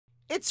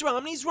It's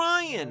Romney's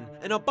Ryan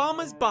and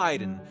Obama's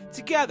Biden,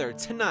 together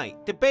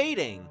tonight,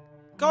 debating.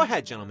 Go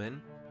ahead,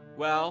 gentlemen.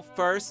 Well,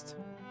 first,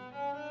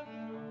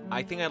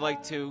 I think I'd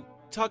like to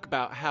talk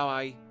about how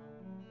I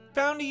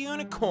found a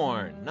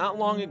unicorn not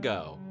long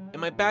ago in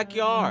my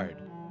backyard.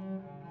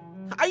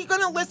 Are you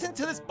gonna listen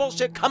to this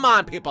bullshit? Come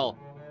on, people.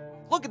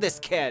 Look at this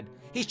kid.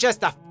 He's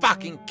just a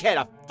fucking kid,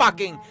 a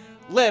fucking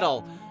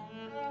little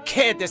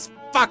kid, this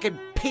fucking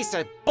piece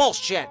of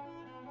bullshit.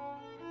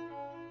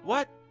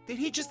 What? Did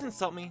he just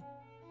insult me?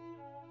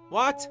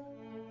 What?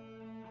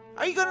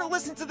 Are you gonna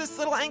listen to this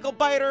little ankle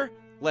biter?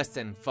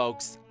 Listen,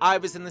 folks, I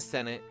was in the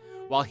Senate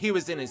while he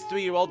was in his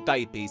 3-year-old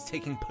diapers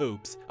taking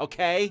poops,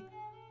 okay?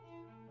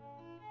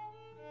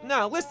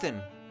 Now,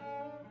 listen.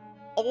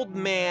 Old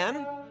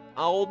man,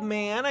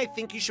 I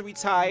think you should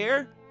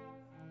retire.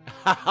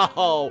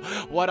 Oh,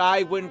 what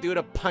I wouldn't do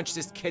to punch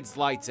this kid's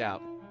lights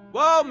out.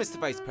 Whoa, Mr.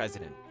 Vice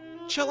President.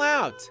 Chill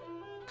out.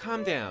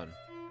 Calm down.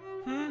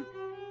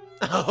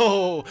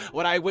 Oh,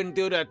 what I wouldn't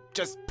do to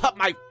just put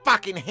my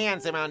fucking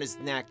hands around his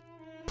neck.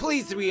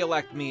 Please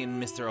re-elect me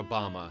and Mr.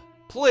 Obama.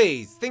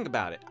 Please, think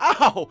about it.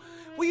 Oh,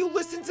 will you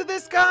listen to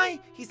this guy?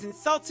 He's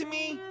insulting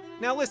me.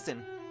 Now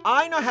listen,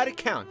 I know how to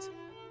count.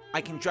 I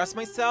can dress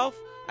myself.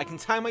 I can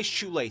tie my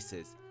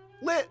shoelaces.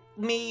 Let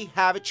me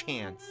have a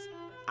chance.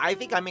 I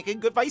think I make a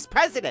good vice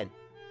president.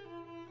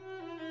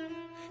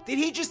 Did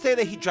he just say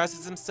that he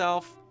dresses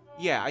himself?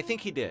 Yeah, I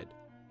think he did.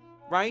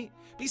 Right?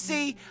 But you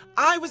see,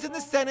 I was in the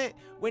Senate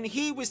when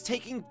he was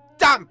taking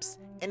dumps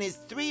in his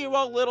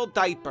 3-year-old little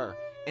diaper.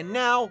 And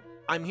now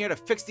I'm here to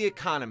fix the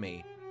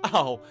economy.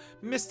 Oh,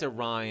 Mr.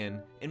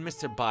 Ryan and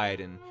Mr.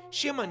 Biden,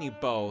 shame on you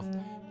both.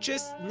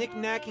 Just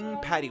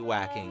knick-knacking,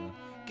 patty-whacking.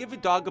 Give a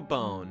dog a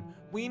bone.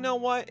 Well, you know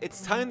what?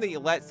 It's time that you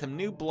let some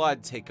new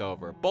blood take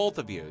over, both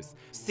of yous.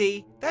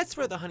 See, that's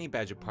where the Honey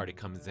Badger Party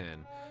comes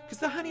in. Because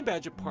the Honey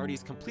Badger Party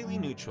is completely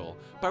neutral.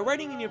 By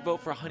writing in your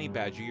vote for Honey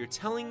Badger, you're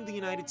telling the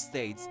United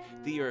States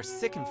that you're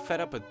sick and fed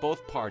up with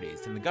both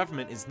parties, and the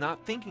government is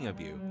not thinking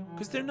of you.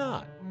 Because they're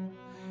not.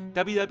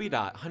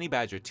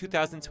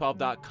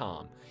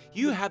 www.honeybadger2012.com.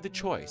 You have the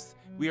choice.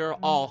 We are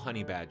all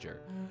Honey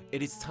Badger.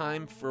 It is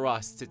time for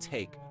us to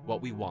take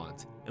what we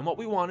want. And what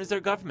we want is our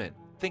government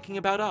thinking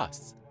about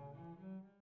us.